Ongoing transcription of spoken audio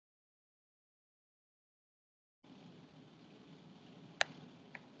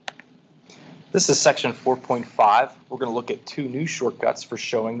This is section 4.5. We're going to look at two new shortcuts for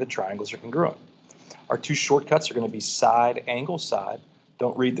showing the triangles are congruent. Our two shortcuts are going to be side, angle, side.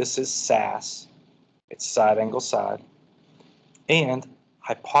 Don't read this as SAS. It's side, angle, side. And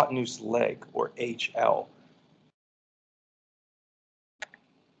hypotenuse leg, or HL.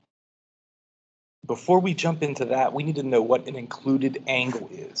 Before we jump into that, we need to know what an included angle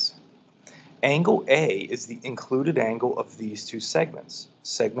is. Angle A is the included angle of these two segments,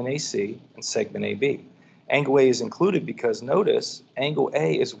 segment AC and segment AB. Angle A is included because, notice, angle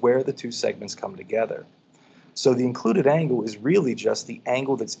A is where the two segments come together. So the included angle is really just the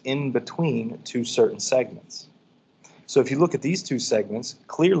angle that's in between two certain segments. So if you look at these two segments,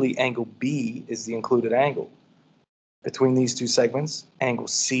 clearly angle B is the included angle. Between these two segments, angle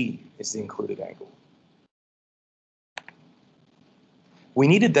C is the included angle. We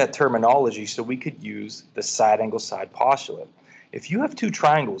needed that terminology so we could use the side angle side postulate. If you have two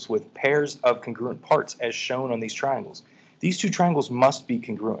triangles with pairs of congruent parts as shown on these triangles, these two triangles must be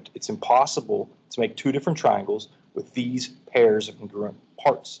congruent. It's impossible to make two different triangles with these pairs of congruent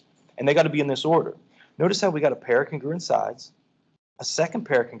parts. And they got to be in this order. Notice how we got a pair of congruent sides, a second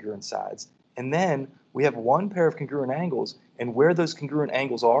pair of congruent sides, and then we have one pair of congruent angles, and where those congruent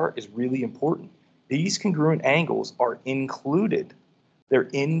angles are is really important. These congruent angles are included. They're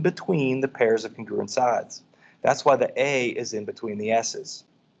in between the pairs of congruent sides. That's why the A is in between the S's.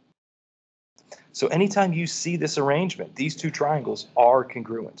 So anytime you see this arrangement, these two triangles are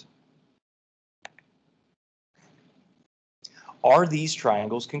congruent. Are these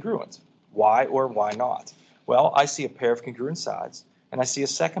triangles congruent? Why or why not? Well, I see a pair of congruent sides, and I see a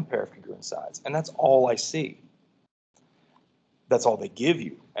second pair of congruent sides, and that's all I see. That's all they give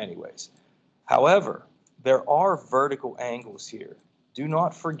you, anyways. However, there are vertical angles here. Do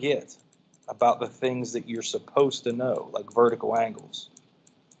not forget about the things that you're supposed to know, like vertical angles.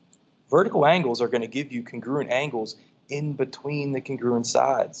 Vertical angles are going to give you congruent angles in between the congruent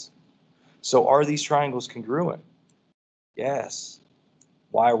sides. So are these triangles congruent? Yes.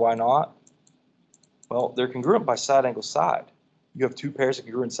 Why or why not? Well, they're congruent by side, angle, side. You have two pairs of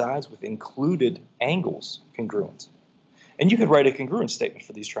congruent sides with included angles congruent. And you could write a congruent statement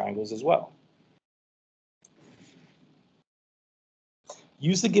for these triangles as well.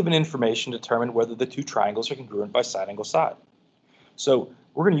 Use the given information to determine whether the two triangles are congruent by side, angle, side. So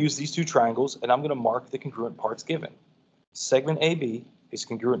we're going to use these two triangles, and I'm going to mark the congruent parts given. Segment AB is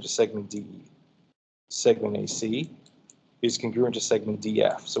congruent to segment DE. Segment AC is congruent to segment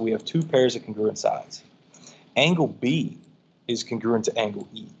DF. So we have two pairs of congruent sides. Angle B is congruent to angle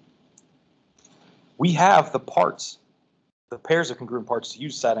E. We have the parts, the pairs of congruent parts to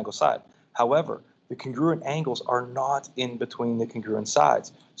use side, angle, side. However, the congruent angles are not in between the congruent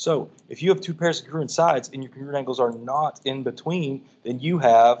sides. So if you have two pairs of congruent sides and your congruent angles are not in between, then you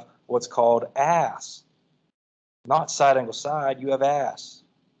have what's called AS. Not side, angle, side, you have AS.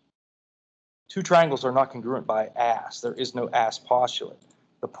 Two triangles are not congruent by AS. There is no AS postulate.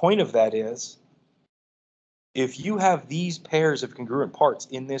 The point of that is, if you have these pairs of congruent parts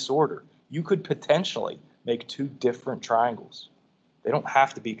in this order, you could potentially make two different triangles. They don't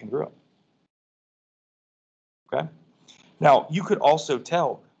have to be congruent. Okay. Now, you could also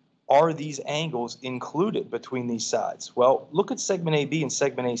tell, are these angles included between these sides? Well, look at segment AB and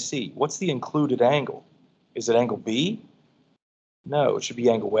segment AC. What's the included angle? Is it angle B? No, it should be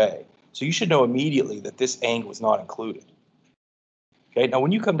angle A. So you should know immediately that this angle is not included. Okay, now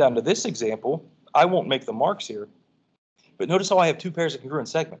when you come down to this example, I won't make the marks here, but notice how I have two pairs of congruent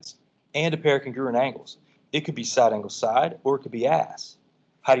segments and a pair of congruent angles. It could be side, angle, side, or it could be AS.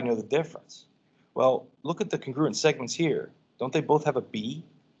 How do you know the difference? Well, look at the congruent segments here. Don't they both have a B?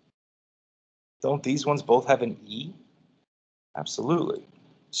 Don't these ones both have an E? Absolutely.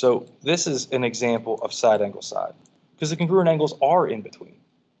 So this is an example of side, angle, side, because the congruent angles are in between.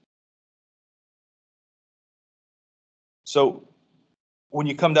 So when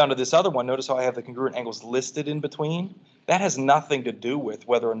you come down to this other one, notice how I have the congruent angles listed in between. That has nothing to do with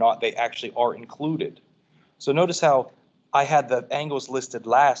whether or not they actually are included. So notice how I had the angles listed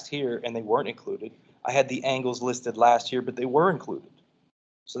last here and they weren't included. I had the angles listed last here, but they were included.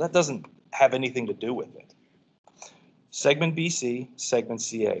 So that doesn't have anything to do with it. Segment BC, segment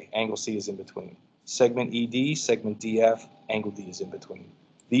CA, angle C is in between. Segment ED, segment DF, angle D is in between.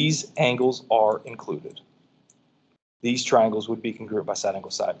 These angles are included. These triangles would be congruent by side,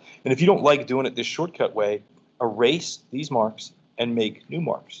 angle, side. And if you don't like doing it this shortcut way, erase these marks and make new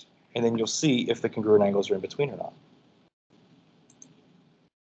marks. And then you'll see if the congruent angles are in between or not.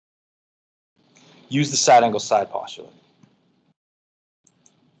 Use the side, angle, side postulate.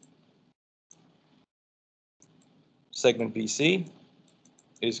 Segment BC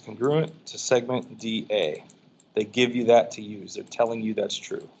is congruent to segment DA. They give you that to use. They're telling you that's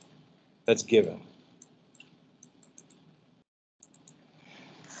true. That's given.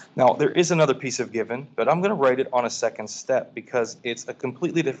 Now, there is another piece of given, but I'm going to write it on a second step because it's a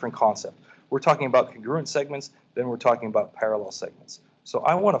completely different concept. We're talking about congruent segments, then we're talking about parallel segments. So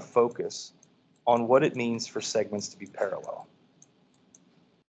I want to focus on what it means for segments to be parallel.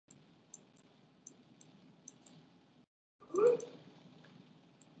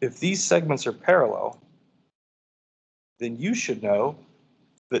 If these segments are parallel, then you should know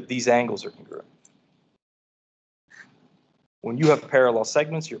that these angles are congruent. When you have parallel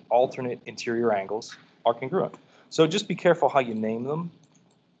segments, your alternate interior angles are congruent. So just be careful how you name them.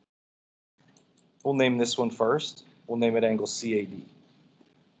 We'll name this one first. We'll name it angle CAD.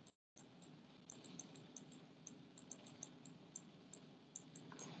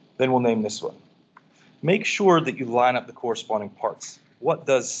 Then we'll name this one. Make sure that you line up the corresponding parts. What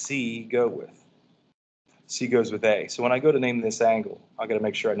does C go with? C goes with A. So when I go to name this angle, I got to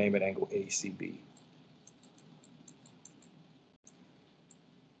make sure I name it angle ACB.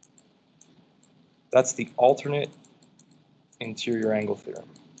 That's the alternate interior angle theorem.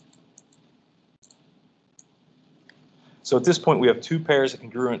 So at this point, we have two pairs of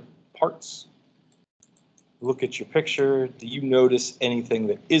congruent parts. Look at your picture. Do you notice anything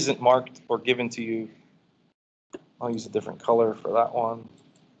that isn't marked or given to you? I'll use a different color for that one.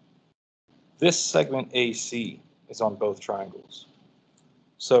 This segment AC is on both triangles.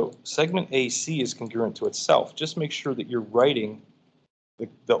 So segment AC is congruent to itself. Just make sure that you're writing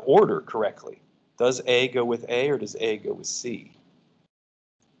the order correctly. Does A go with A or does A go with C?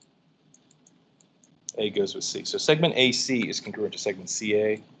 A goes with C. So segment AC is congruent to segment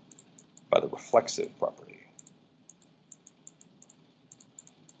CA by the reflexive property.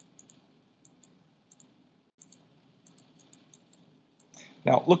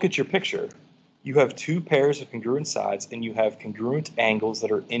 Now look at your picture. You have two pairs of congruent sides and you have congruent angles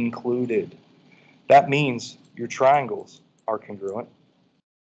that are included. That means your triangles are congruent.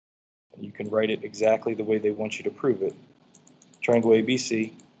 And you can write it exactly the way they want you to prove it. Triangle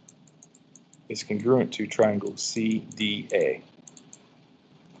ABC is congruent to triangle CDA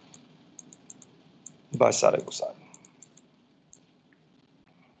by side equal side.